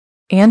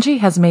Angie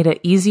has made it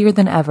easier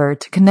than ever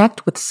to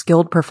connect with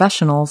skilled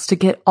professionals to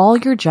get all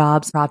your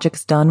jobs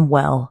projects done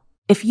well.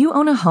 If you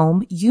own a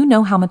home, you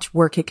know how much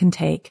work it can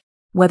take,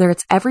 whether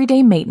it's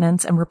everyday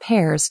maintenance and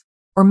repairs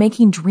or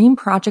making dream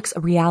projects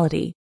a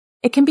reality.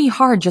 It can be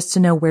hard just to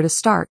know where to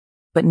start,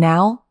 but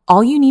now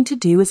all you need to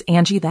do is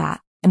Angie that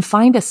and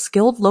find a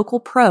skilled local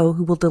pro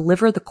who will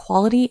deliver the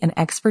quality and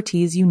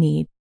expertise you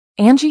need.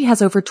 Angie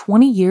has over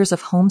 20 years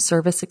of home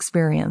service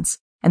experience,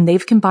 and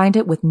they've combined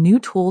it with new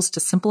tools to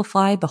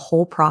simplify the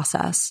whole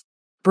process.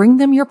 Bring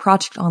them your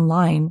project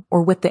online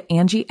or with the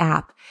Angie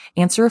app,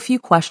 answer a few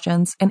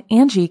questions, and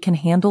Angie can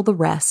handle the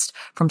rest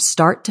from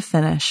start to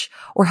finish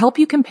or help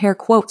you compare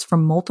quotes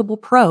from multiple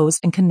pros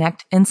and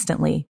connect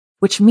instantly,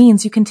 which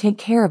means you can take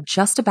care of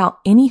just about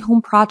any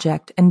home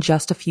project in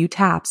just a few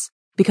taps.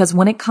 Because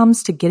when it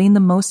comes to getting the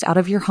most out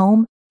of your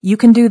home, you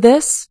can do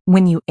this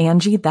when you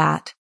Angie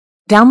that.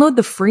 Download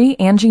the free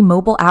Angie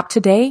mobile app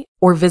today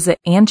or visit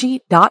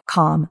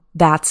Angie.com.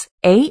 That's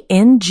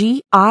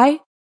ANGI.com.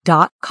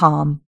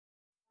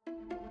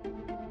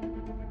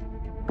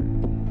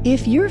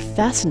 If you're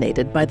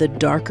fascinated by the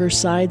darker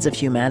sides of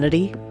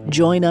humanity,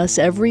 join us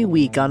every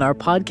week on our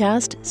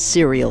podcast,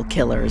 Serial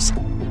Killers,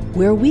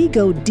 where we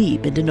go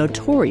deep into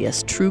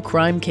notorious true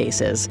crime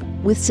cases.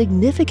 With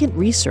significant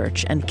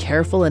research and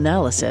careful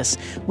analysis,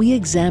 we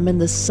examine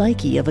the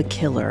psyche of a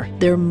killer,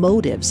 their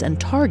motives and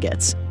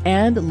targets,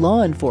 and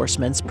law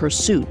enforcement's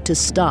pursuit to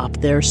stop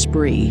their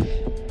spree.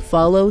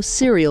 Follow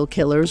Serial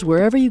Killers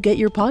wherever you get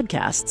your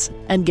podcasts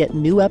and get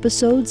new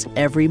episodes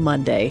every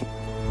Monday.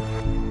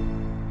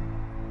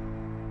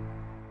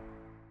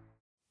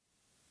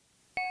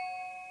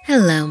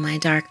 Hello, my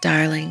dark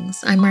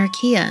darlings. I'm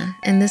Markia,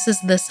 and this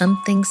is the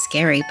Something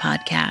Scary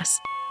podcast.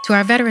 To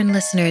our veteran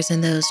listeners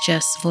and those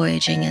just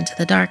voyaging into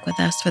the dark with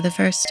us for the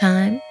first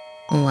time,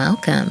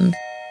 welcome.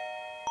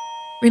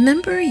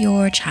 Remember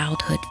your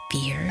childhood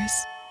fears?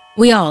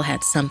 We all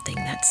had something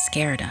that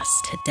scared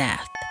us to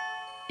death.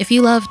 If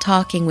you love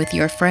talking with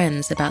your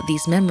friends about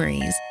these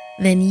memories,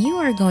 then you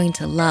are going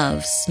to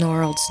love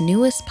Snarled's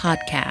newest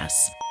podcast,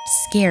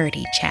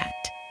 Scaredy Chat.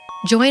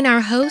 Join our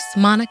hosts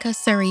Monica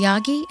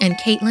Suriagi and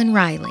Caitlin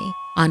Riley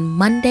on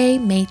Monday,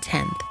 May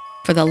 10th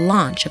for the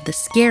launch of the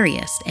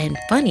scariest and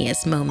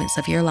funniest moments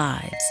of your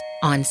lives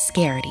on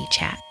Scaredy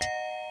Chat.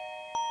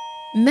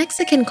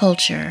 Mexican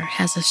culture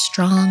has a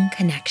strong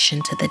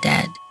connection to the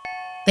dead.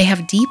 They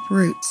have deep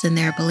roots in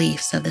their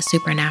beliefs of the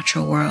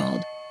supernatural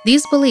world.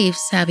 These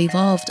beliefs have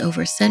evolved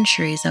over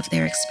centuries of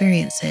their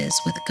experiences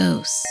with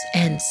ghosts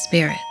and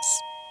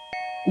spirits.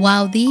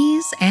 While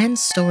these and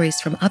stories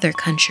from other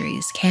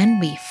countries can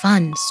be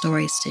fun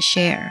stories to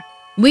share,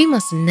 we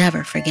must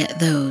never forget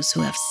those who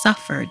have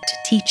suffered to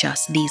teach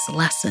us these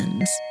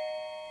lessons.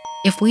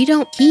 If we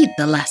don't heed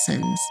the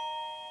lessons,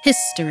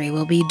 history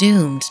will be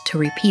doomed to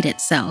repeat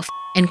itself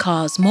and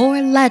cause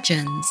more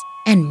legends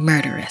and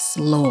murderous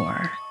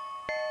lore.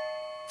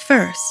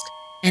 First,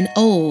 an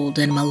old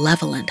and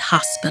malevolent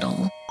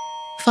hospital,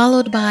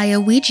 followed by a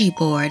Ouija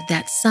board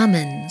that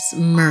summons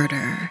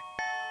murder.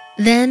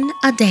 Then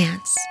a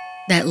dance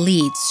that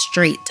leads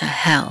straight to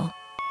hell.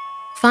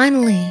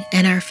 Finally,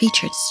 in our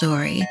featured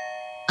story,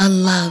 a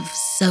love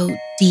so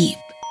deep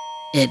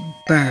it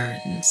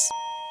burns.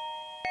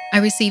 I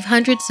receive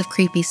hundreds of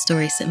creepy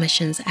story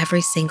submissions every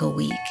single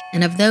week,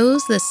 and of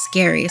those, the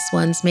scariest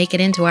ones make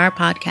it into our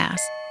podcast,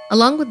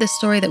 along with the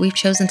story that we've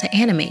chosen to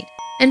animate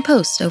and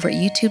post over at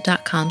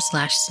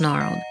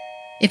youtube.com/snarled.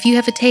 If you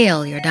have a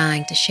tale you're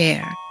dying to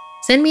share,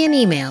 send me an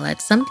email at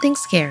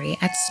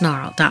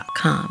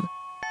somethingscary@snarl.com.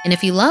 And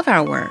if you love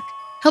our work,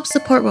 help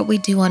support what we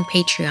do on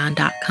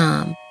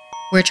patreon.com.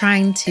 We're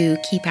trying to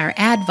keep our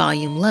ad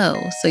volume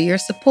low, so your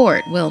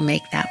support will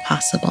make that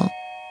possible.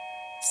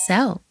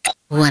 So,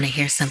 want to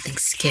hear something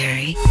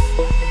scary?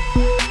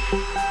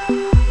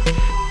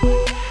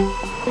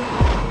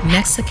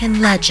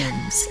 Mexican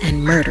legends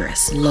and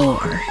murderous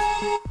lore.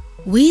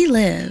 We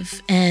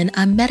live in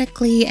a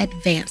medically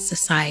advanced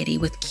society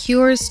with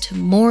cures to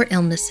more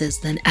illnesses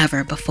than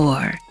ever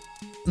before.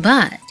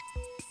 But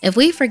if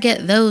we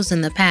forget those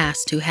in the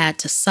past who had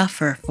to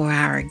suffer for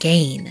our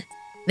gain,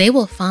 they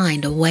will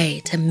find a way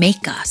to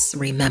make us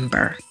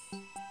remember.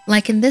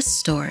 Like in this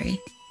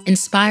story,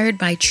 inspired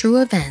by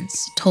true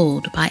events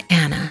told by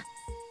Anna.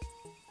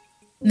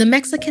 The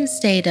Mexican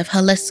state of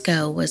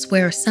Jalisco was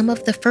where some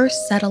of the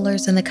first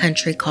settlers in the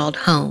country called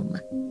home.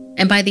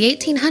 And by the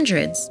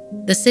 1800s,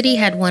 the city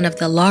had one of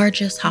the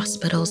largest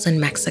hospitals in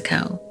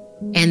Mexico,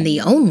 and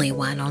the only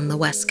one on the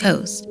West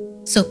Coast.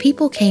 So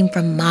people came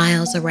from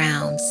miles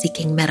around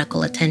seeking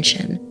medical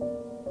attention.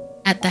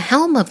 At the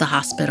helm of the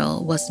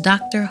hospital was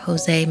Dr.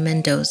 Jose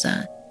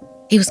Mendoza.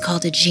 He was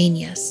called a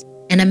genius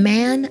and a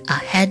man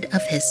ahead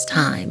of his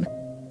time.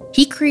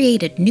 He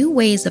created new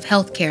ways of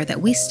healthcare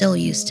that we still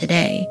use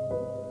today,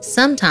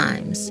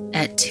 sometimes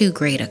at too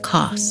great a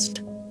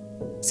cost.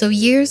 So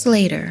years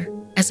later,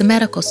 as a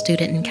medical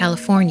student in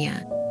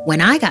California,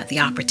 when I got the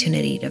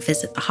opportunity to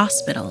visit the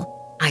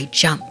hospital, I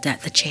jumped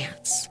at the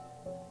chance.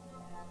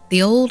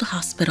 The old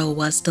hospital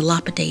was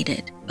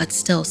dilapidated, but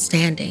still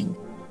standing.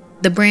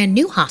 The brand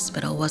new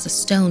hospital was a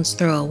stone's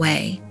throw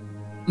away.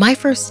 My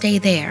first day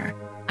there,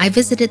 I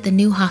visited the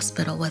new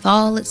hospital with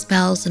all its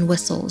bells and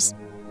whistles,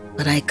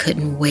 but I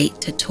couldn't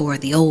wait to tour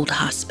the old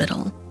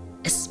hospital,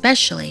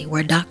 especially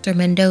where Dr.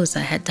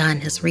 Mendoza had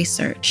done his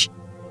research.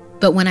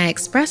 But when I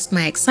expressed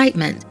my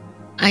excitement,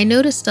 I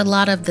noticed a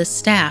lot of the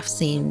staff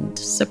seemed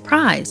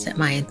surprised at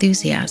my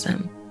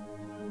enthusiasm.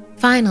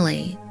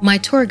 Finally, my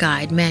tour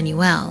guide,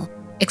 Manuel,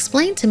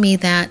 explained to me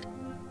that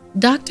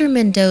Dr.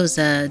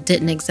 Mendoza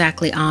didn't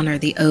exactly honor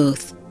the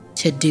oath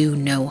to do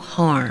no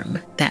harm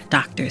that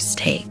doctors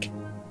take.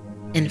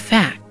 In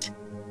fact,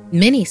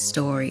 many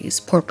stories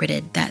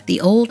purported that the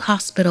old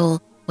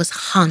hospital was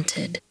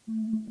haunted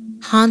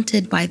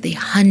by the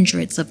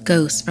hundreds of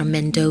ghosts from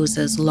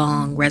Mendoza's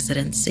long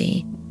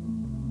residency.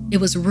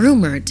 It was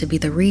rumored to be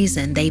the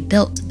reason they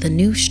built the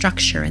new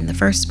structure in the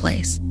first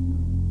place.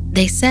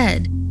 They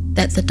said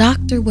that the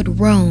doctor would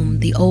roam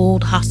the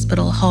old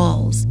hospital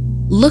halls,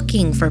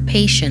 looking for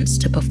patients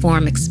to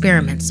perform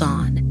experiments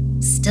on,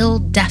 still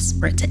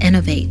desperate to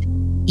innovate,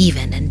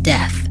 even in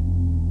death.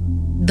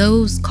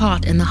 Those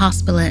caught in the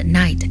hospital at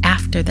night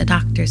after the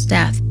doctor's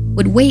death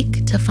would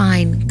wake to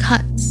find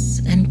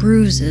cuts and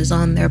bruises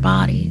on their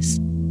bodies.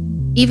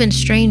 Even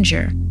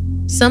stranger,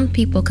 some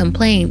people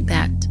complained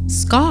that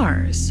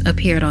scars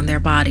appeared on their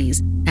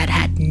bodies that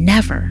had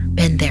never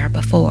been there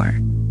before.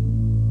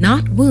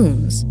 Not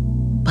wounds,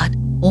 but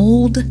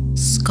old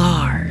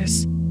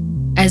scars,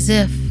 as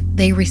if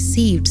they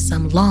received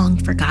some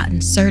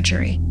long-forgotten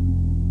surgery.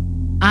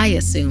 I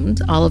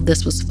assumed all of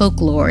this was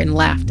folklore and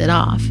laughed it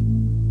off.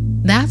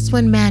 That's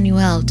when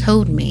Manuel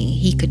told me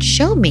he could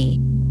show me,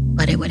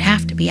 but it would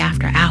have to be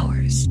after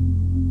hours.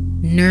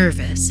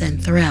 Nervous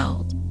and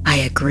thrilled, I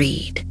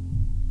agreed.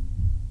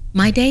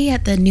 My day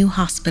at the new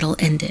hospital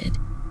ended,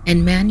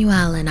 and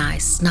Manuel and I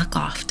snuck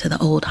off to the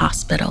old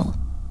hospital.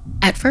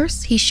 At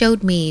first, he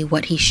showed me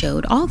what he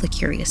showed all the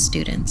curious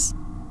students: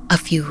 a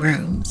few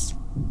rooms,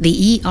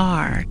 the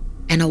ER,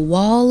 and a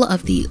wall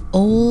of the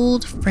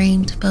old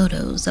framed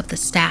photos of the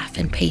staff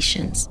and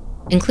patients,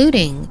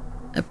 including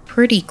a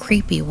pretty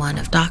creepy one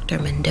of Dr.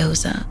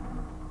 Mendoza.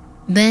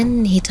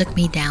 Then he took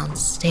me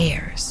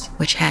downstairs,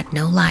 which had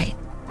no light.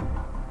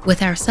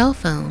 With our cell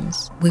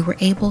phones, we were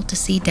able to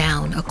see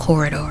down a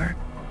corridor.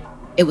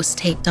 It was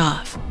taped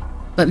off,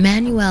 but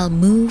Manuel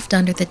moved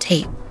under the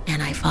tape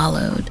and I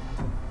followed.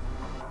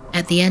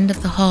 At the end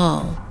of the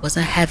hall was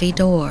a heavy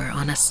door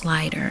on a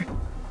slider.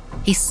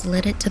 He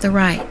slid it to the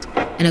right,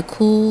 and a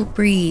cool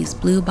breeze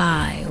blew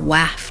by,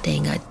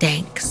 wafting a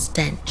dank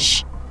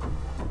stench.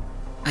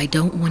 "I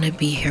don't want to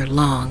be here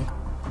long,"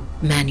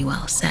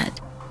 Manuel said.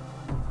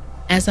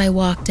 As I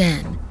walked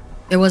in,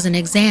 there was an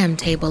exam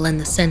table in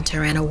the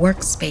center and a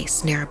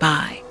workspace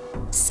nearby.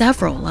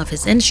 Several of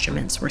his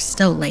instruments were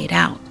still laid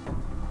out,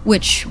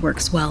 which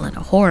works well in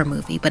a horror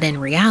movie, but in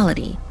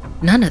reality,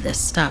 none of this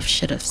stuff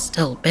should have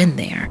still been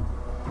there.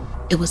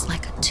 It was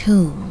like a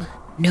tomb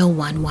no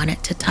one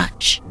wanted to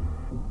touch.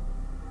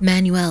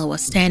 Manuel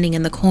was standing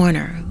in the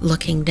corner,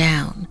 looking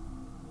down.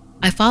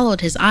 I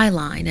followed his eye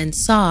line and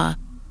saw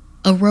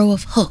a row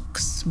of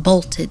hooks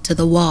bolted to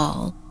the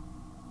wall.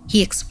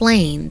 He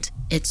explained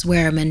it's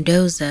where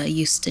Mendoza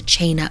used to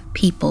chain up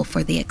people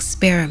for the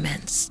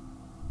experiments.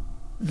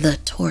 The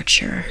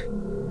torture.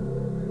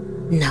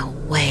 No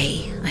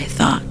way, I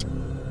thought.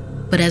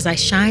 But as I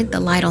shined the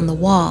light on the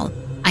wall,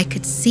 I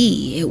could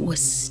see it was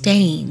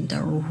stained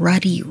a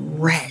ruddy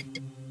red,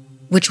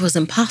 which was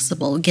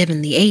impossible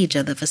given the age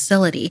of the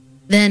facility.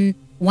 Then,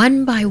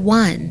 one by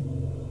one,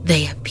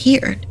 they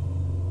appeared.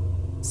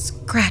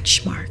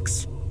 Scratch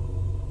marks.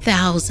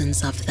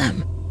 Thousands of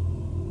them.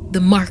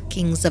 The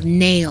markings of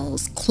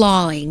nails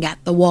clawing at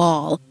the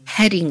wall,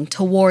 heading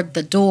toward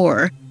the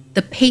door.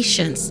 The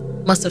patients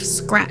must have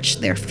scratched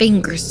their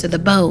fingers to the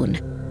bone.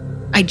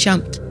 I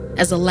jumped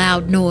as a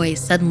loud noise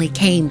suddenly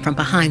came from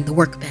behind the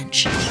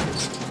workbench.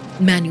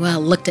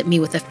 Manuel looked at me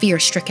with a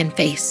fear-stricken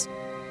face.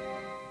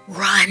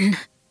 "Run,"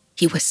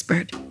 he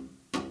whispered.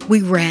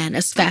 We ran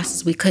as fast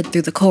as we could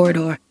through the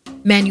corridor.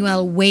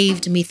 Manuel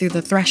waved me through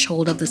the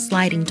threshold of the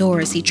sliding door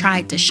as he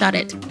tried to shut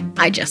it.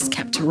 I just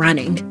kept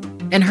running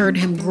and heard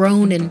him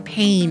groan in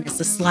pain as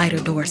the slider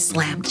door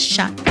slammed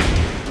shut.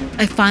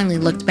 I finally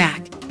looked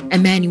back,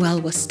 and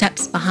Manuel was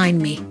steps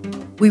behind me.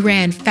 We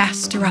ran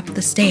faster up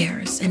the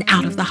stairs and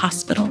out of the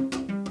hospital.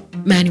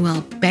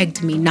 Manuel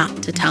begged me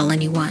not to tell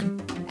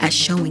anyone, as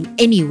showing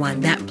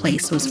anyone that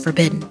place was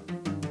forbidden.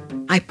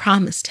 I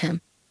promised him,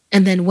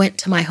 and then went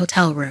to my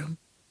hotel room,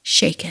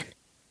 shaken.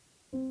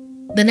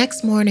 The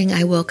next morning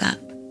I woke up,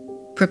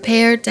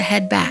 prepared to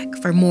head back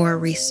for more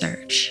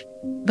research.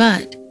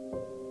 But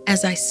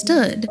as I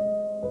stood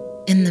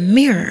in the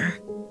mirror,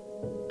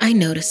 I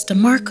noticed a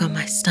mark on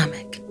my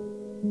stomach.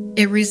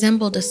 It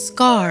resembled a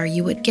scar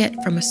you would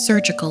get from a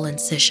surgical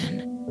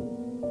incision.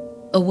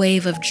 A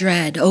wave of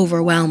dread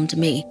overwhelmed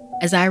me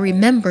as I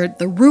remembered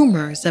the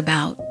rumors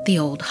about the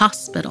old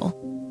hospital.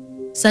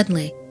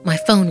 Suddenly, my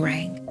phone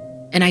rang,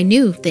 and I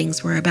knew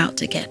things were about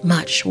to get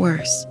much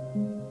worse.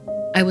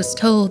 I was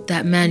told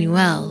that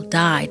Manuel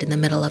died in the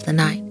middle of the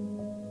night.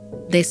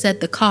 They said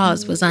the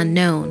cause was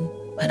unknown,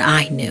 but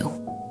I knew.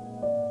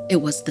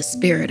 It was the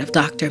spirit of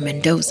Dr.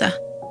 Mendoza.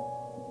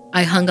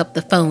 I hung up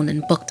the phone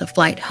and booked a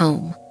flight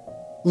home,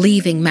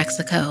 leaving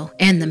Mexico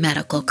and the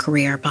medical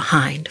career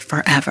behind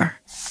forever.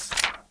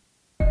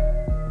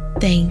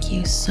 Thank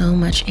you so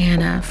much,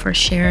 Anna, for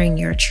sharing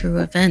your true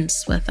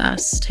events with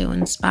us to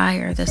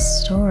inspire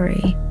this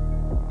story.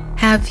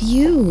 Have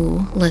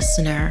you,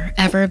 listener,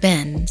 ever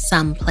been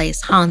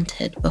someplace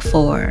haunted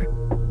before?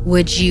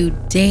 Would you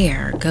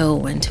dare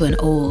go into an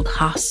old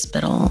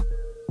hospital?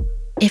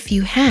 If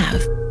you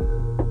have,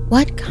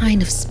 what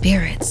kind of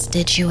spirits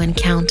did you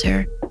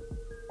encounter?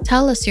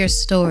 Tell us your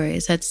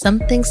stories at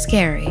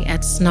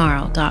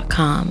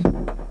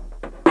somethingscary@snarl.com.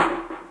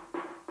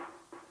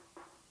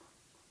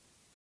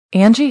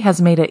 Angie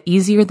has made it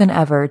easier than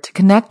ever to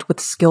connect with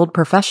skilled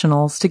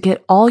professionals to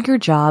get all your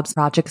jobs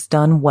projects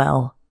done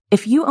well.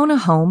 If you own a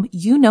home,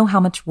 you know how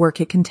much work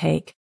it can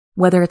take,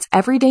 whether it's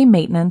everyday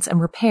maintenance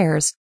and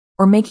repairs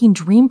or making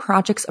dream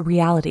projects a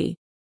reality.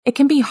 It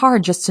can be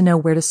hard just to know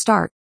where to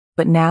start,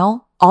 but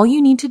now all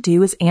you need to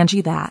do is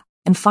Angie that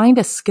and find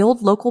a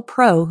skilled local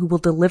pro who will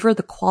deliver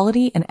the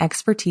quality and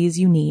expertise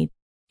you need.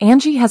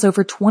 Angie has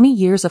over 20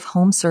 years of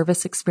home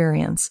service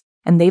experience,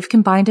 and they've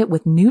combined it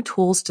with new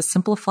tools to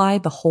simplify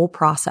the whole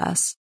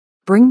process.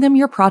 Bring them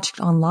your project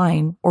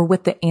online or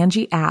with the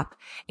Angie app,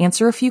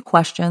 answer a few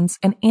questions,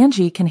 and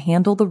Angie can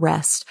handle the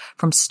rest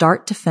from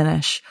start to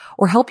finish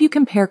or help you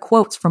compare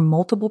quotes from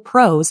multiple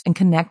pros and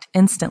connect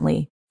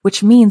instantly,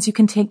 which means you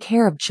can take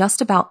care of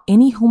just about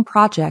any home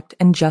project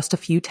in just a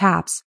few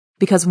taps.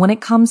 Because when it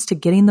comes to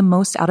getting the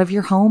most out of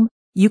your home,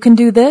 you can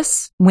do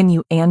this when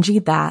you Angie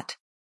that.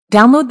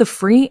 Download the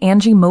free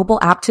Angie mobile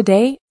app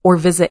today or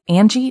visit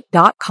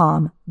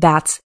Angie.com.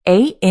 That's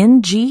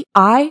ANGI.com.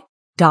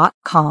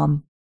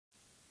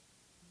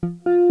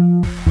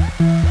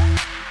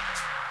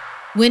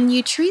 When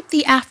you treat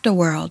the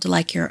afterworld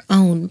like your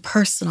own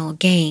personal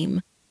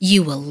game,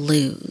 you will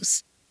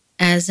lose.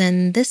 As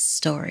in this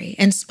story,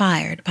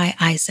 inspired by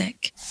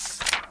Isaac.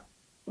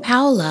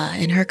 Paula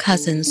and her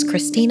cousins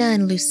Christina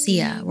and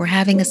Lucia were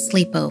having a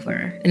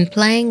sleepover and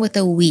playing with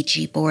a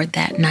Ouija board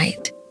that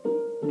night.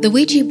 The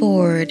Ouija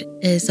board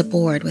is a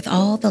board with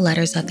all the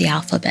letters of the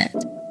alphabet,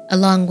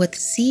 along with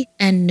sí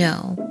and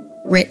no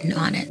written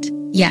on it,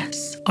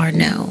 yes or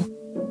no.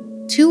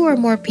 2 or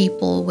more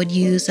people would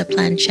use a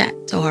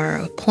planchette or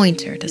a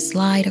pointer to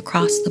slide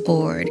across the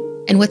board,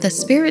 and with a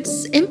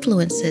spirit's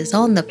influences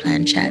on the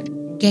planchette,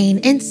 gain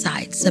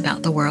insights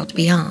about the world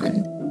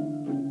beyond.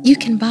 You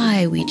can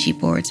buy Ouija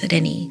boards at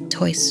any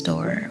toy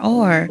store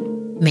or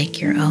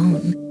make your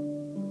own.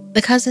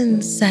 The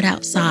cousins sat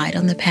outside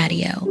on the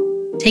patio,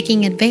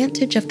 taking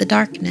advantage of the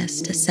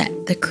darkness to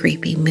set the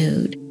creepy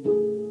mood.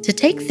 To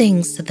take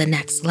things to the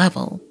next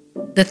level,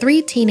 the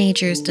 3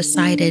 teenagers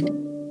decided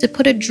to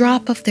put a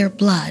drop of their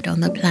blood on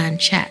the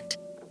planchette,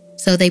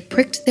 so they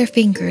pricked their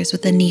fingers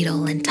with a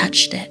needle and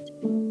touched it.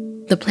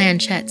 The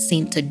planchette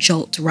seemed to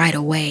jolt right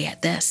away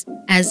at this,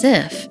 as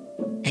if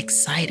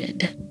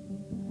excited.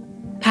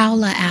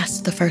 Paula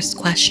asked the first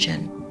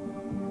question,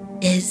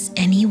 "Is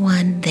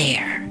anyone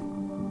there?"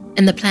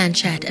 And the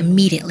planchette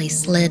immediately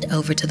slid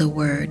over to the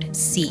word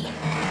sí.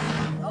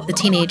 The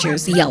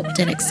teenagers yelped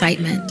in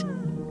excitement.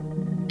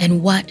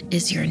 "And what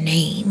is your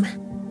name?"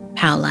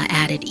 Paula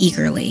added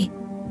eagerly.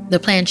 The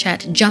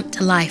planchette jumped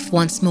to life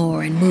once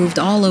more and moved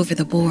all over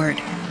the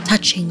board,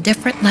 touching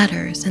different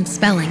letters and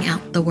spelling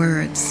out the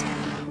words.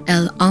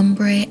 El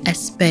hombre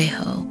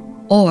espejo,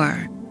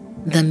 or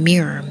the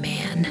mirror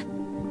man.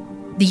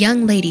 The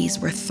young ladies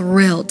were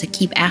thrilled to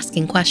keep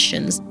asking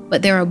questions,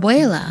 but their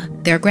abuela,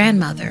 their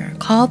grandmother,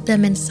 called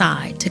them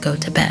inside to go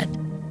to bed.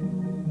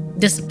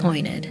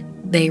 Disappointed,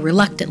 they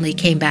reluctantly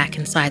came back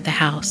inside the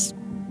house.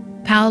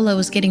 Paula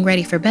was getting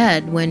ready for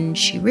bed when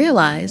she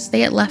realized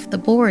they had left the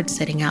board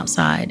sitting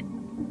outside.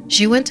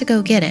 She went to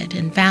go get it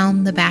and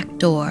found the back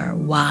door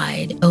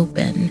wide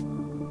open.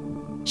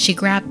 She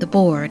grabbed the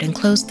board and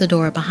closed the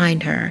door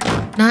behind her,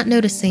 not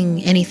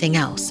noticing anything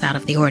else out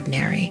of the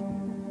ordinary.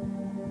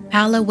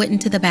 Paula went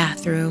into the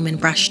bathroom and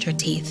brushed her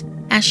teeth.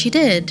 As she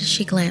did,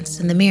 she glanced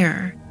in the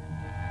mirror.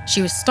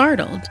 She was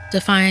startled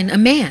to find a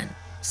man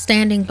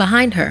standing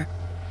behind her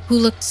who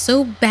looked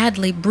so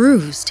badly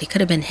bruised he could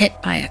have been hit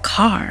by a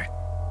car.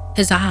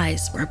 His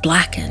eyes were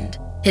blackened,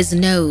 his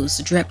nose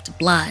dripped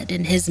blood,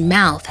 and his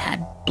mouth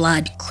had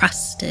blood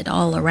crusted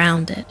all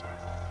around it.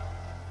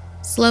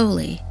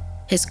 Slowly,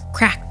 his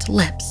cracked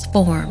lips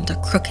formed a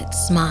crooked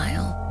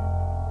smile.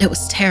 It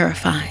was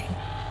terrifying.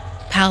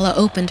 Paula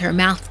opened her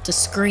mouth to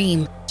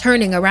scream,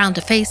 turning around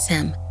to face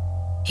him.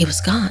 He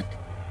was gone.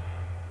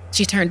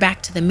 She turned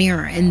back to the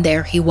mirror, and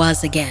there he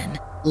was again,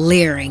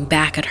 leering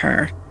back at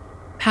her.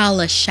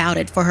 Paula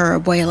shouted for her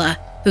abuela,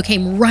 who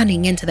came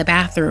running into the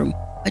bathroom,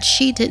 but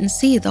she didn't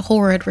see the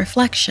horrid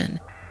reflection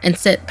and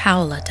sent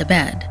Paula to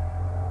bed.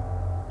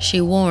 She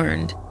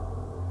warned,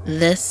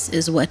 "This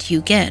is what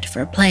you get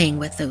for playing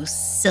with those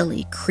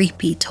silly,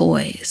 creepy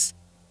toys."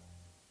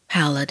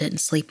 Paula didn't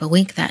sleep a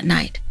wink that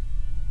night.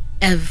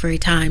 Every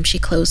time she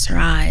closed her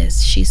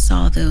eyes, she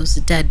saw those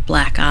dead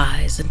black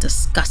eyes and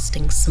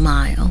disgusting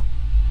smile.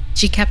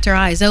 She kept her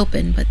eyes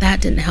open, but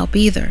that didn't help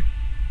either.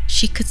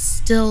 She could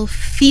still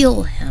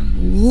feel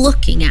him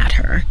looking at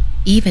her,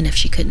 even if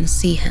she couldn't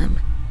see him.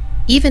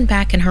 Even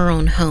back in her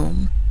own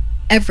home,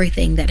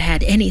 everything that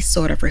had any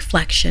sort of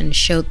reflection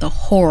showed the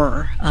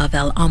horror of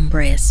El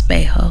Hombre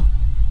Espejo.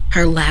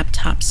 Her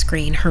laptop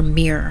screen, her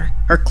mirror,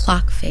 her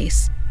clock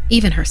face,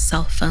 even her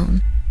cell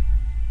phone.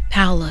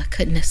 Paula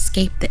couldn't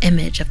escape the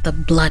image of the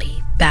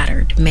bloody,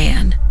 battered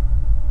man.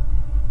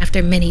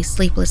 After many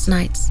sleepless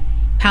nights,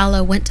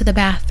 Paula went to the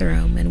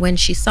bathroom, and when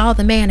she saw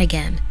the man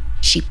again,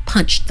 she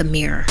punched the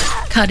mirror,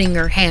 cutting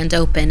her hand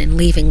open and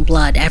leaving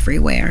blood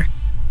everywhere.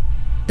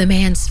 The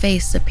man's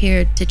face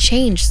appeared to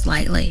change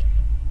slightly.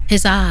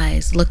 His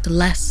eyes looked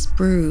less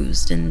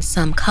bruised and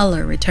some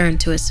color returned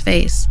to his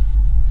face.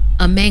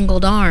 A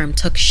mangled arm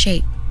took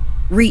shape,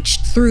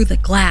 reached through the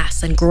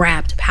glass and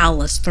grabbed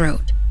Paula's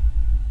throat.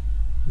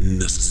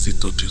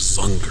 Necesito tu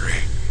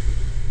sangre.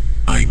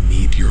 I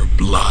need your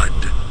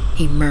blood,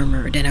 he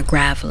murmured in a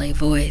gravelly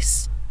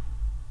voice.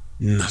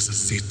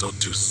 Necesito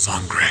tu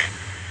sangre.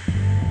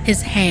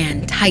 His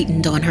hand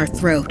tightened on her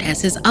throat as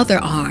his other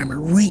arm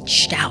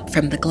reached out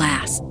from the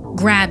glass,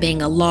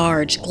 grabbing a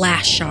large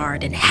glass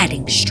shard and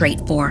heading straight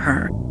for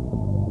her.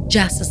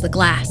 Just as the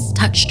glass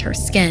touched her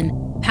skin,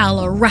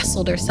 Paula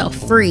wrestled herself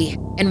free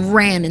and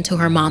ran into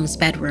her mom's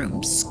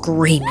bedroom,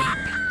 screaming.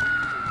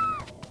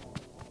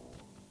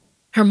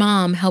 Her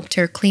mom helped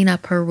her clean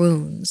up her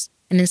wounds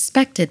and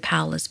inspected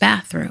Paula's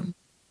bathroom.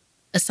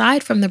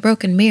 Aside from the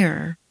broken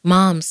mirror,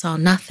 Mom saw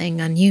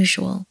nothing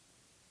unusual.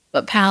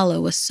 But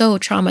Paula was so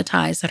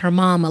traumatized that her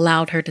mom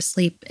allowed her to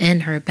sleep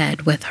in her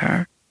bed with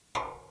her.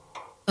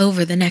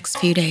 Over the next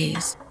few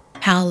days,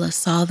 Paula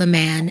saw the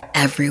man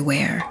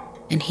everywhere,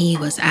 and he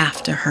was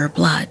after her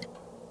blood.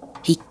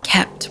 He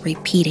kept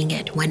repeating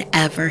it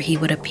whenever he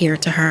would appear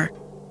to her.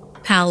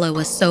 Paula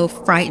was so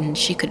frightened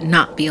she could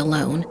not be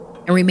alone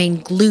and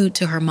remained glued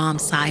to her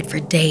mom's side for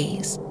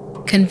days,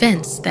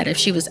 convinced that if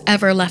she was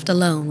ever left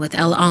alone with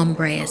El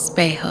Hombre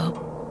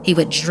Espejo, he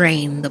would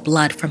drain the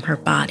blood from her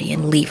body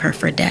and leave her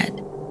for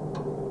dead.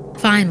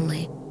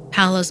 Finally,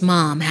 Paula's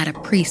mom had a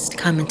priest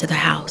come into the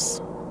house.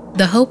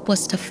 The hope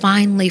was to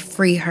finally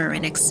free her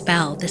and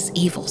expel this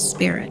evil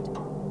spirit.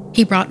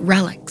 He brought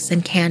relics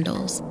and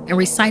candles and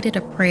recited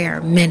a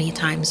prayer many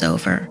times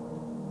over.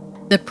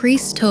 The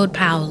priest told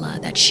Paula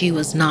that she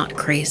was not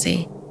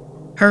crazy.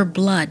 Her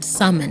blood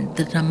summoned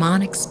the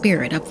demonic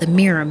spirit of the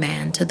Mirror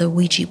Man to the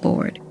Ouija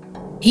board.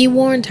 He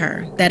warned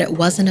her that it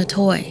wasn't a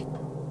toy,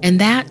 and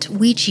that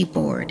Ouija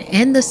board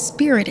and the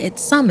spirit it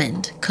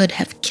summoned could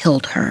have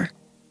killed her.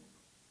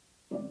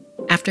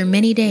 After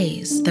many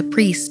days, the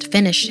priest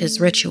finished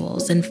his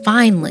rituals, and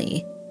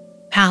finally,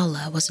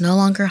 Paula was no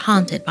longer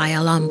haunted by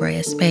El Hombre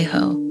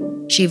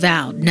Espejo. She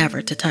vowed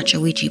never to touch a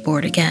Ouija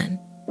board again.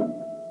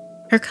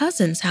 Her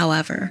cousins,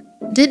 however,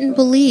 didn't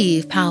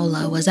believe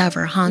Paula was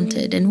ever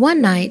haunted, and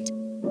one night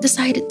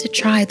decided to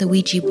try the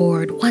Ouija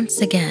board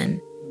once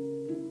again,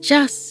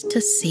 just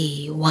to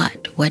see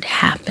what would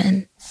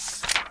happen.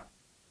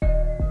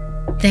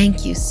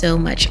 Thank you so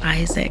much,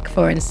 Isaac,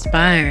 for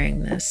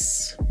inspiring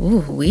this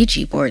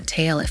Ouija board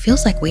tale. It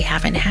feels like we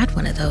haven't had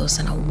one of those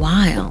in a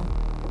while.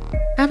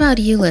 How about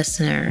you,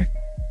 listener?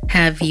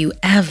 Have you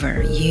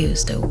ever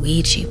used a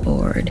Ouija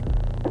board?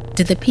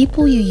 Did the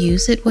people you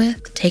use it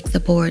with take the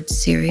board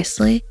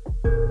seriously?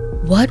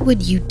 What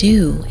would you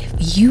do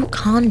if you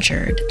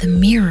conjured the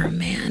Mirror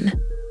Man?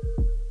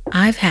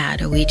 I've had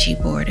a Ouija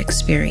board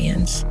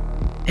experience.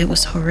 It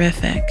was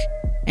horrific,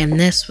 and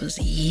this was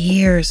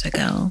years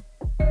ago.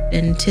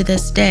 And to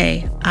this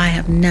day, I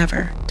have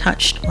never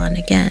touched one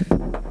again.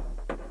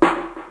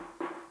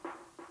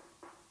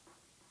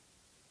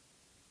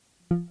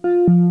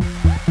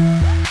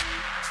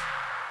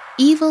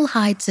 Evil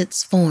hides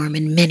its form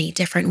in many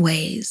different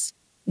ways.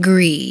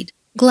 Greed,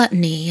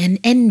 gluttony, and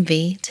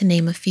envy, to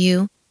name a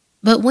few.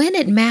 But when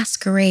it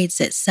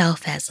masquerades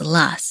itself as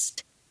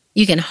lust,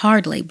 you can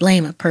hardly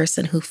blame a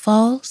person who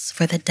falls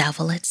for the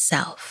devil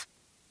itself.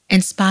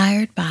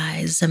 Inspired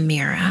by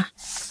Zamira.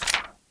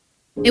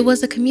 It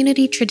was a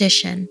community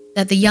tradition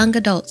that the young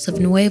adults of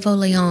Nuevo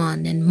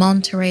Leon in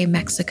Monterrey,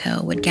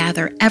 Mexico would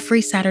gather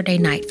every Saturday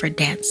night for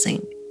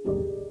dancing.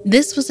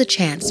 This was a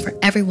chance for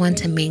everyone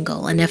to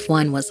mingle and, if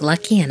one was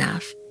lucky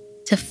enough,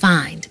 to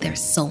find their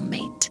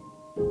soulmate.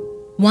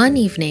 One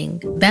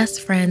evening,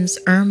 best friends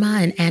Irma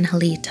and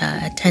Angelita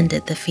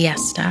attended the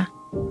fiesta.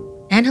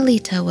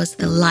 Angelita was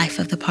the life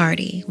of the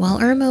party, while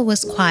Irma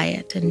was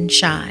quiet and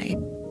shy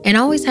and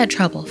always had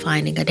trouble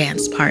finding a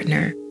dance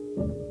partner.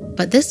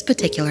 But this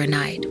particular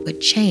night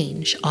would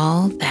change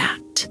all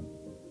that.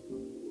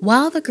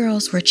 While the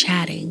girls were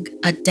chatting,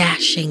 a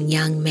dashing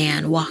young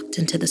man walked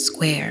into the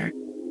square.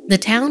 The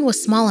town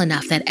was small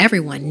enough that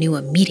everyone knew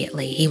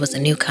immediately he was a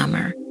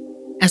newcomer.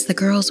 As the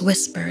girls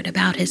whispered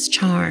about his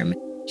charm,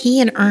 he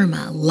and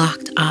Irma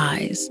locked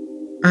eyes.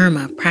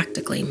 Irma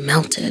practically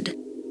melted.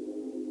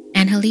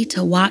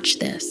 Angelita watched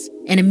this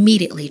and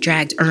immediately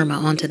dragged Irma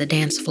onto the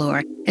dance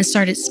floor and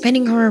started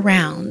spinning her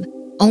around,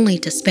 only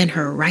to spin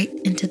her right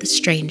into the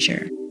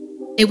stranger.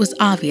 It was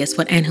obvious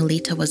what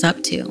Angelita was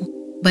up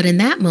to, but in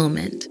that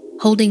moment,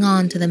 holding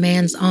on to the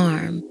man's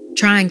arm,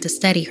 trying to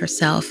steady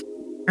herself,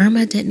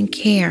 Irma didn't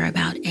care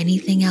about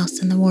anything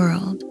else in the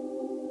world.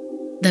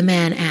 The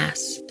man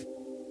asked,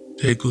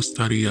 ¿Te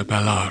gustaría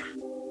bailar?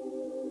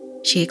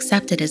 She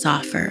accepted his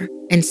offer,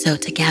 and so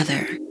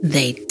together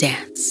they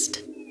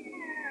danced.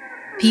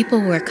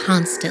 People were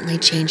constantly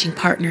changing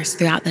partners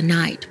throughout the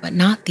night, but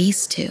not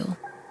these two.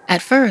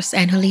 At first,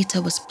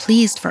 Angelita was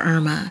pleased for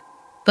Irma,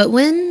 but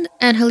when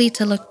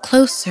Angelita looked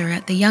closer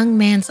at the young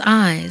man's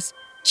eyes,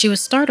 she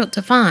was startled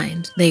to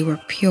find they were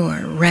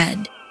pure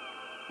red.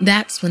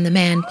 That's when the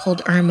man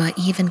pulled Irma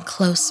even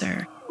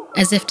closer,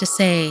 as if to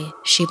say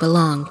she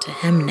belonged to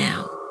him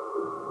now.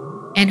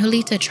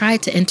 Angelita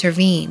tried to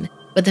intervene,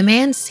 but the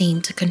man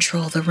seemed to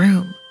control the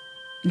room.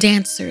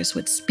 Dancers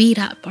would speed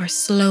up or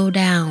slow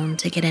down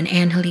to get in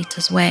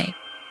Angelita's way.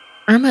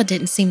 Irma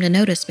didn't seem to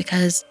notice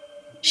because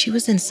she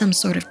was in some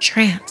sort of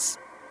trance.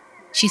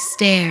 She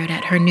stared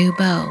at her new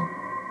beau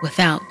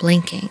without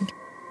blinking.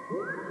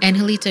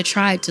 Angelita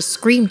tried to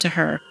scream to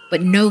her,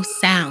 but no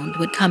sound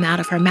would come out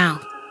of her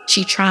mouth.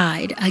 She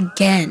tried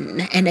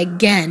again and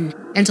again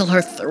until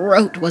her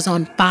throat was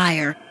on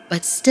fire,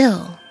 but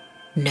still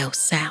no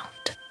sound.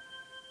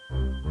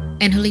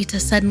 Angelita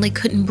suddenly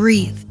couldn't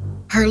breathe.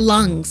 Her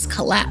lungs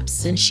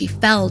collapsed and she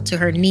fell to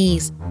her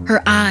knees.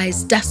 Her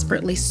eyes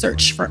desperately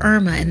searched for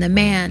Irma and the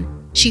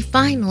man. She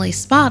finally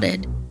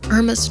spotted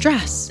Irma's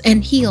dress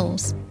and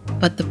heels,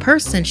 but the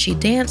person she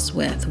danced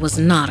with was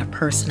not a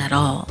person at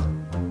all.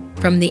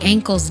 From the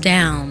ankles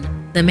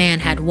down, the man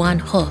had one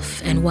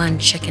hoof and one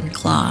chicken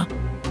claw.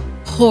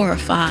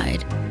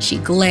 Horrified, she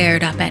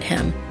glared up at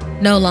him,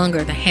 no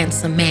longer the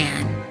handsome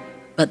man,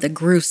 but the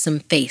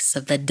gruesome face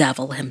of the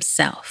devil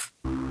himself.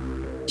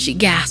 She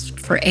gasped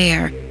for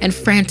air and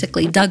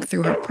frantically dug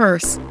through her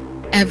purse.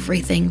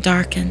 Everything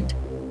darkened.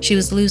 She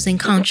was losing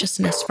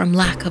consciousness from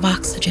lack of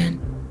oxygen.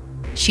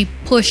 She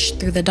pushed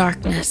through the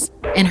darkness,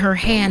 and her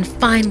hand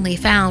finally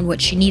found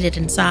what she needed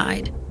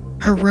inside,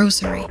 her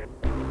rosary.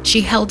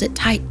 She held it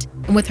tight,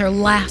 and with her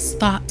last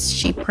thoughts,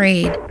 she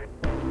prayed,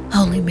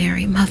 "Holy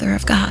Mary, Mother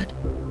of God,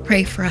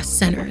 pray for us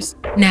sinners,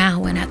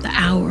 now and at the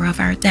hour of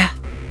our death."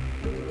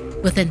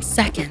 Within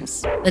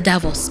seconds, the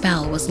devil's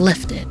spell was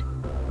lifted.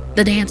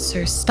 The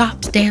dancers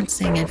stopped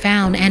dancing and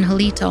found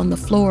Angelita on the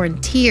floor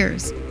in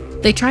tears.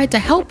 They tried to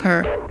help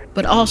her,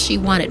 but all she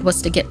wanted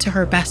was to get to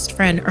her best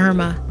friend,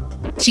 Irma.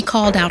 She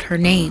called out her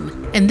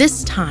name, and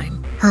this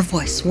time, her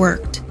voice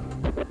worked.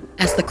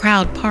 As the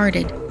crowd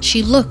parted,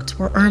 she looked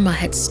where Irma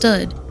had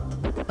stood,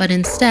 but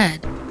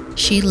instead,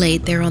 she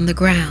laid there on the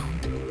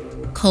ground,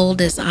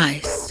 cold as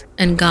ice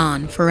and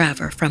gone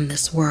forever from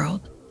this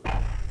world.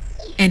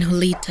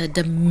 Angelita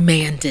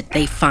demanded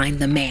they find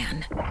the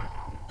man,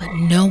 but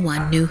no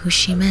one knew who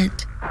she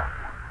meant.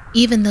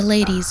 Even the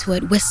ladies who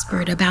had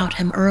whispered about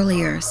him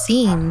earlier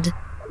seemed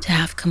to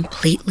have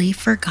completely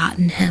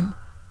forgotten him.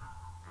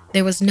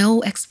 There was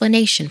no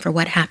explanation for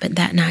what happened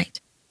that night.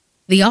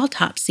 The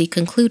autopsy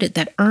concluded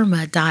that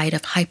Irma died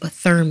of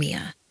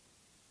hypothermia.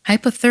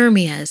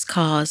 Hypothermia is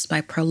caused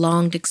by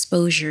prolonged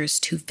exposures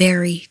to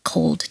very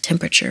cold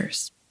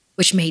temperatures,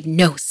 which made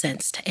no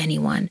sense to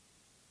anyone.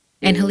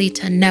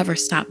 Angelita never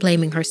stopped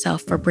blaming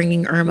herself for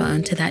bringing Irma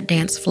onto that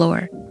dance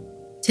floor.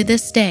 To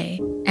this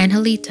day,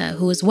 Angelita,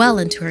 who is well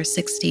into her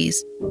 60s,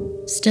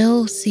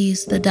 still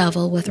sees the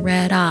devil with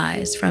red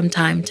eyes from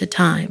time to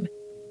time,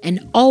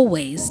 and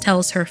always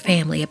tells her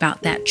family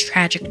about that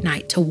tragic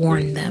night to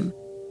warn them.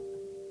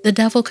 The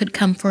devil could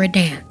come for a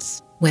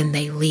dance when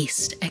they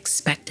least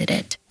expected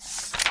it.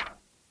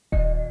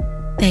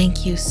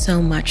 Thank you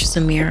so much,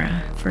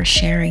 Samira, for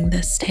sharing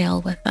this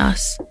tale with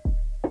us.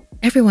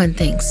 Everyone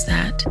thinks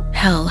that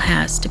hell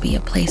has to be a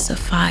place of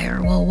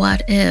fire. Well,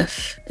 what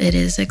if it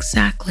is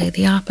exactly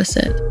the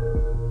opposite?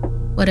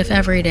 What if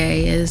every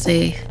day is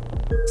a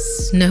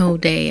snow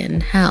day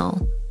in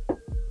hell?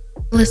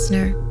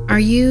 Listener, are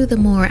you the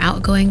more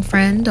outgoing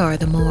friend or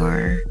the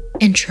more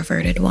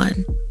introverted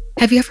one?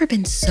 Have you ever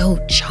been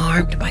so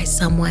charmed by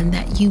someone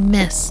that you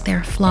miss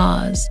their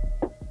flaws?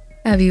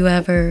 Have you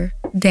ever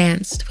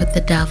danced with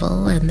the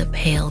devil in the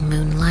pale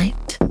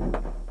moonlight?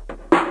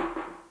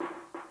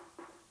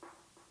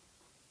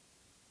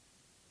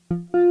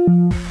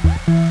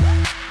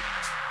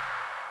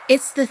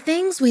 It's the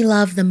things we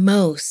love the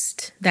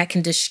most that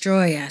can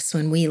destroy us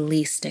when we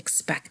least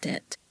expect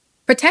it.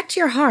 Protect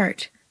your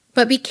heart,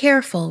 but be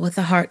careful with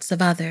the hearts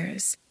of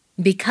others,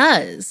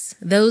 because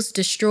those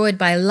destroyed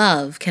by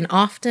love can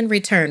often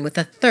return with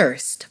a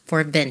thirst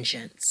for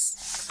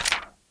vengeance.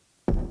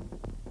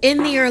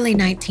 In the early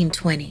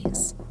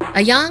 1920s,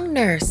 a young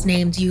nurse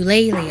named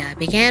Eulalia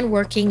began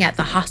working at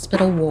the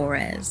Hospital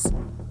Juarez.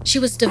 She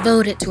was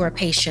devoted to her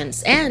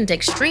patients and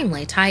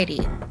extremely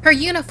tidy, her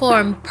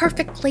uniform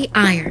perfectly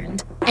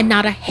ironed and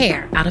not a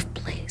hair out of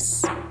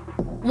place.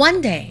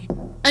 One day,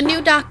 a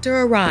new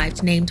doctor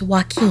arrived named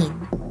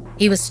Joaquin.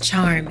 He was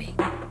charming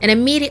and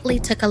immediately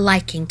took a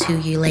liking to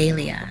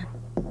Eulalia.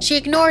 She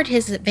ignored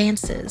his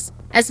advances,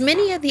 as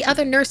many of the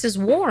other nurses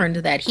warned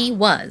that he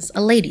was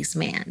a ladies'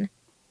 man.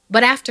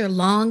 But after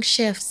long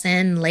shifts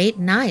and late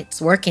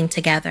nights working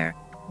together,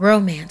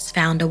 romance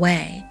found a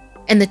way,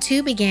 and the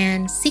two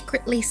began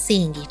secretly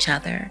seeing each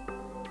other.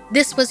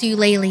 This was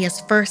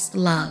Eulalia's first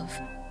love,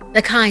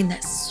 the kind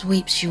that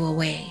sweeps you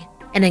away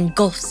and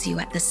engulfs you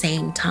at the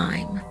same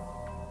time.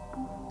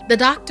 The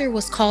doctor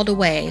was called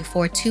away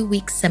for a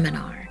 2-week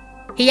seminar.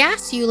 He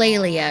asked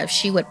Eulalia if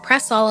she would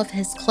press all of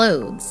his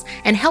clothes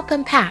and help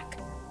him pack,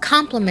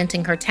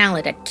 complimenting her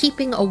talent at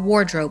keeping a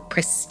wardrobe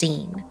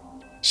pristine.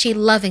 She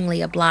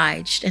lovingly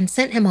obliged and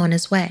sent him on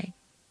his way.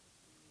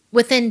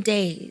 Within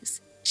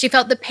days, she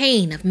felt the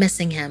pain of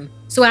missing him,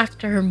 so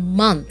after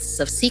months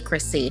of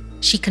secrecy,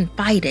 she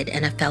confided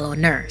in a fellow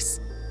nurse.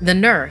 The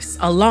nurse,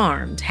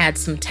 alarmed, had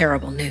some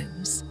terrible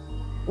news.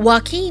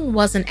 Joaquin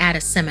wasn't at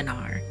a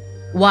seminar.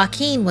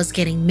 Joaquin was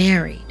getting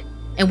married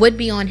and would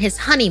be on his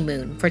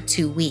honeymoon for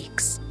 2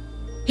 weeks.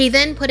 He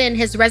then put in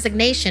his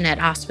resignation at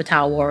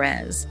Hospital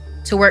Juarez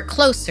to work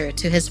closer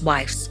to his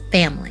wife's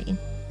family.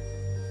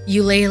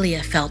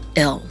 Eulalia felt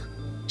ill.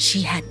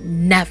 She had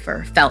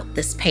never felt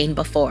this pain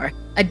before.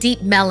 A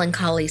deep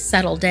melancholy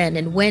settled in,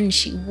 and when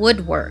she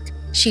would work,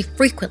 she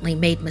frequently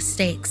made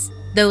mistakes.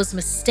 Those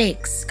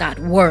mistakes got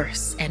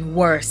worse and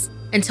worse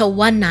until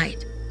one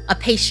night, a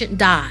patient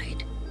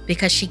died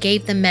because she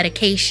gave them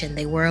medication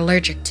they were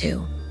allergic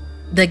to.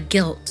 The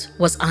guilt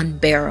was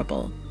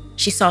unbearable.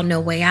 She saw no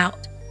way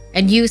out,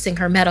 and using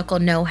her medical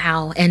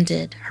know-how,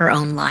 ended her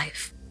own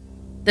life.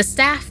 The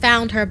staff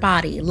found her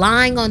body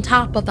lying on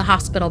top of the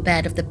hospital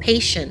bed of the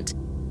patient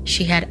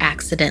she had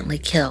accidentally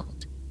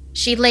killed.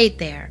 She laid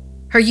there,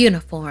 her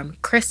uniform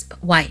crisp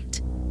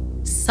white.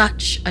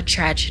 Such a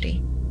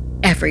tragedy.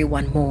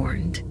 Everyone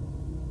mourned.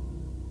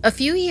 A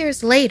few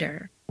years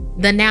later,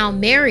 the now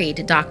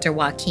married Dr.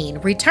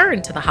 Joaquin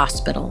returned to the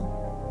hospital.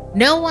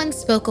 No one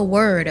spoke a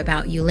word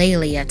about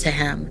Eulalia to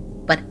him,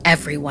 but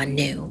everyone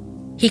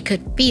knew. He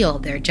could feel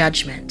their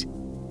judgment.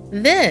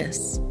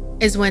 This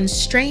is when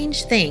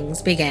strange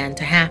things began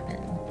to happen.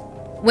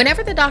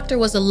 Whenever the doctor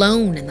was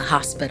alone in the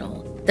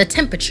hospital, the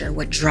temperature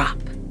would drop.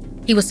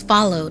 He was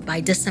followed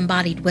by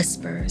disembodied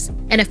whispers,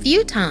 and a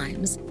few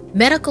times,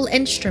 medical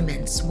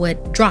instruments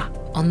would drop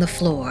on the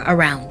floor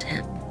around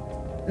him.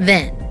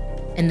 Then,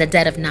 in the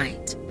dead of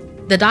night,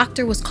 the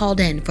doctor was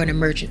called in for an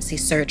emergency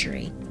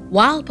surgery.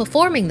 While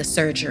performing the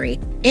surgery,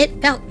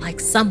 it felt like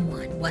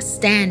someone was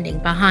standing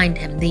behind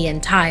him the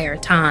entire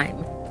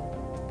time.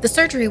 The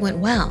surgery went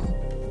well,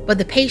 but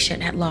the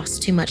patient had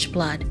lost too much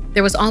blood.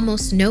 There was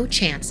almost no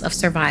chance of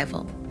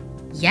survival.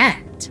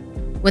 Yet,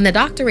 when the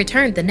doctor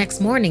returned the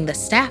next morning, the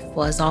staff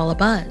was all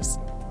abuzz.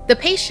 The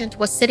patient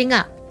was sitting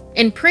up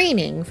and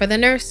preening for the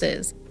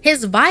nurses.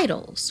 His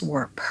vitals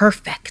were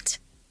perfect.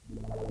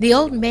 The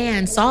old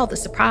man saw the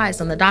surprise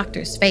on the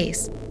doctor's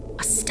face.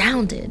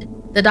 Astounded,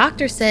 the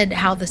doctor said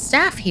how the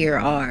staff here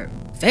are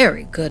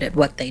very good at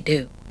what they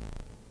do.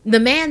 The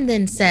man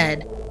then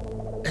said,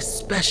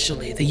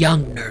 "Especially the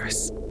young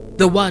nurse,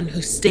 the one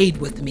who stayed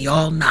with me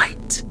all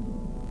night."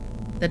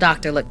 The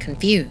doctor looked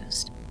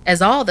confused,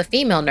 as all the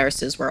female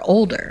nurses were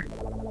older.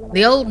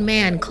 The old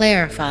man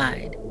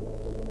clarified,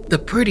 "The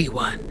pretty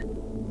one,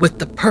 with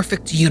the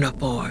perfect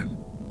uniform,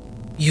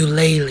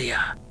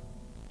 Eulalia.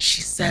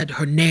 She said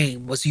her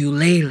name was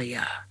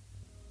Eulalia."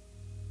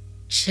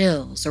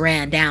 Chills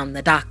ran down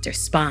the doctor's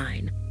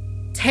spine.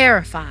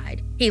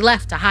 Terrified, he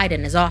left to hide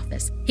in his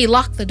office. He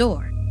locked the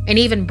door and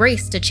even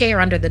braced a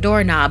chair under the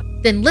doorknob,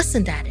 then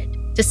listened at it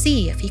to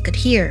see if he could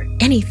hear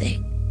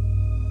anything.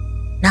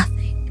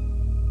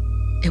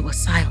 Nothing. It was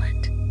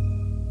silent.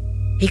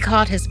 He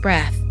caught his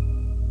breath,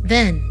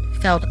 then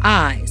felt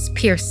eyes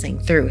piercing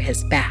through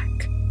his back.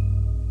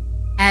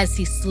 As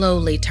he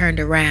slowly turned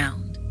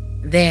around,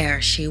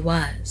 there she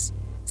was,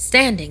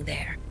 standing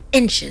there,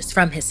 inches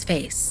from his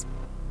face.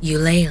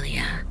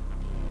 Eulalia.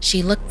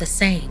 She looked the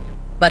same,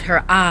 but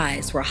her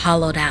eyes were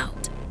hollowed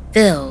out,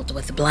 filled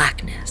with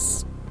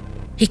blackness.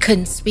 He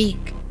couldn't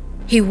speak.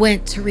 He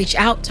went to reach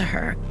out to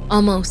her,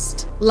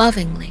 almost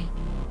lovingly.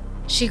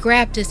 She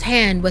grabbed his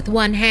hand with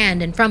one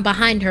hand, and from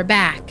behind her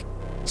back,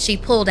 she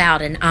pulled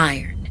out an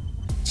iron.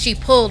 She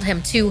pulled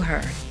him to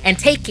her, and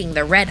taking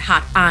the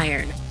red-hot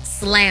iron,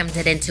 slammed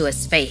it into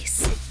his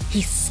face.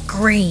 He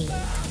screamed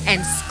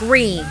and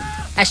screamed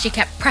as she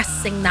kept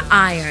pressing the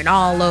iron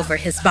all over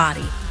his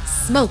body.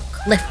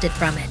 Smoke lifted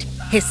from it,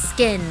 his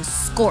skin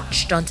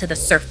scorched onto the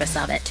surface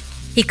of it.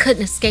 He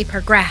couldn't escape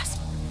her grasp,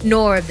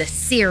 nor the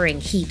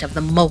searing heat of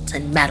the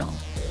molten metal.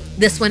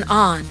 This went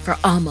on for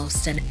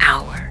almost an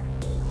hour.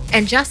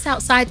 And just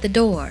outside the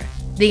door,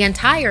 the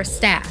entire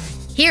staff,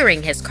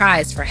 hearing his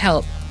cries for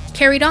help,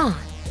 carried on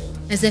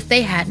as if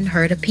they hadn't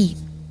heard a peep.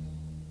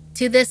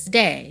 To this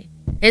day,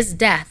 his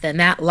death in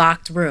that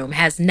locked room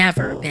has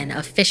never been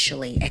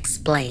officially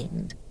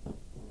explained.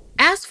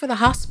 As for the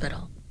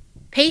hospital,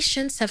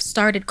 patients have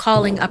started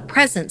calling a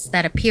presence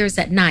that appears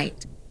at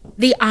night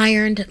the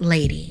Ironed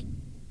Lady,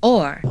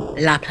 or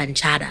La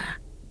Planchada.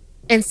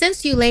 And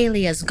since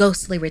Eulalia's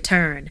ghostly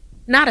return,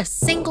 Not a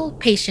single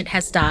patient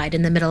has died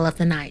in the middle of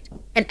the night,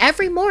 and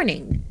every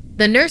morning,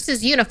 the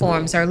nurses'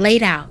 uniforms are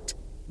laid out,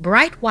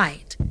 bright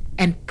white,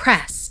 and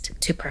pressed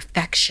to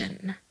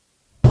perfection.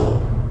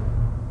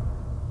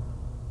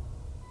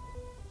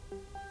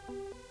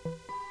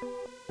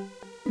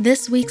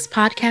 This week's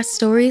podcast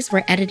stories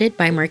were edited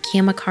by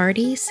Markia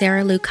McCarty,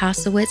 Sarah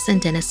Lukasiewicz, and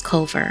Dennis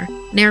Culver.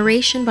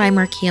 Narration by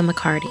Markia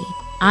McCarty.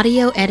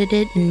 Audio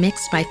edited and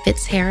mixed by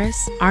Fitz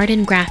Harris. Art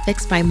and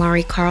graphics by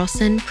Mari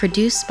Carlson.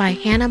 Produced by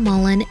Hannah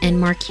Mullen and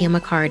Markia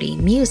McCarty.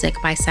 Music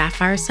by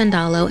Sapphire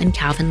Sandalo and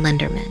Calvin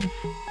Linderman.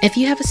 If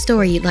you have a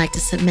story you'd like to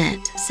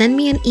submit, send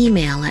me an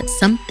email at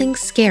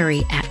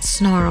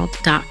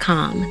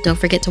somethingscary@snarled.com. Don't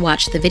forget to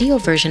watch the video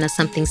version of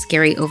Something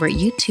Scary over at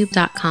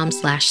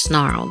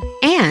youtube.com/snarled.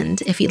 And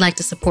if you'd like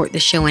to support the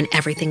show and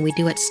everything we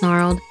do at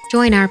Snarled,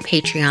 join our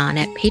Patreon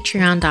at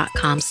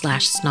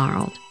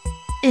patreon.com/snarled.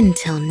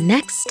 Until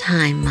next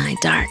time, my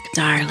dark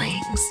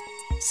darlings,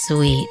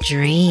 sweet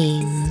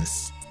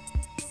dreams.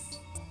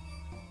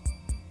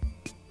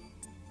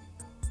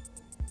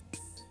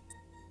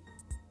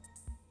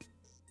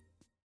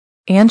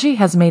 Angie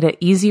has made it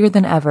easier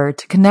than ever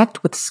to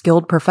connect with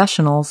skilled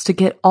professionals to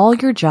get all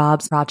your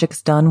jobs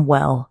projects done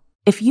well.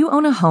 If you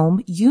own a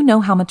home, you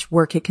know how much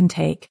work it can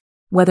take,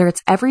 whether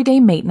it's everyday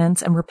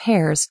maintenance and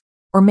repairs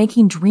or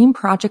making dream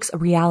projects a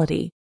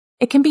reality.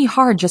 It can be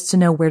hard just to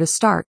know where to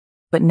start,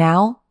 but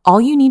now all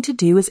you need to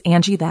do is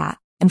Angie that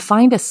and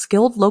find a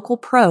skilled local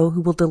pro who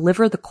will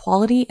deliver the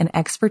quality and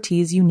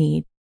expertise you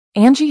need.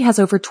 Angie has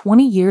over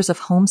 20 years of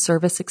home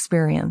service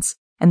experience,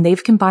 and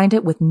they've combined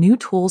it with new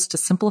tools to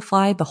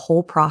simplify the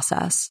whole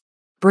process.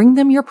 Bring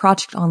them your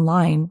project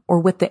online or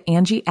with the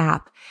Angie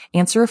app,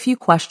 answer a few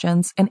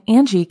questions, and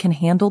Angie can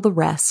handle the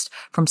rest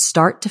from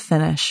start to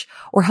finish,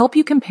 or help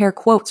you compare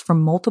quotes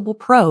from multiple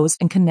pros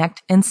and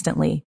connect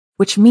instantly,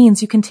 which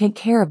means you can take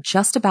care of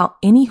just about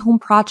any home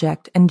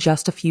project in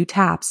just a few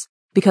taps.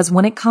 Because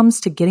when it comes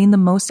to getting the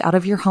most out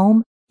of your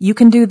home, you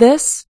can do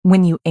this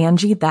when you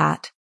Angie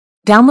that.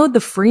 Download the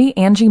free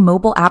Angie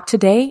mobile app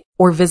today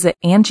or visit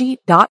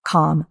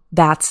Angie.com.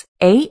 That's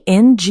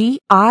ANGI.com.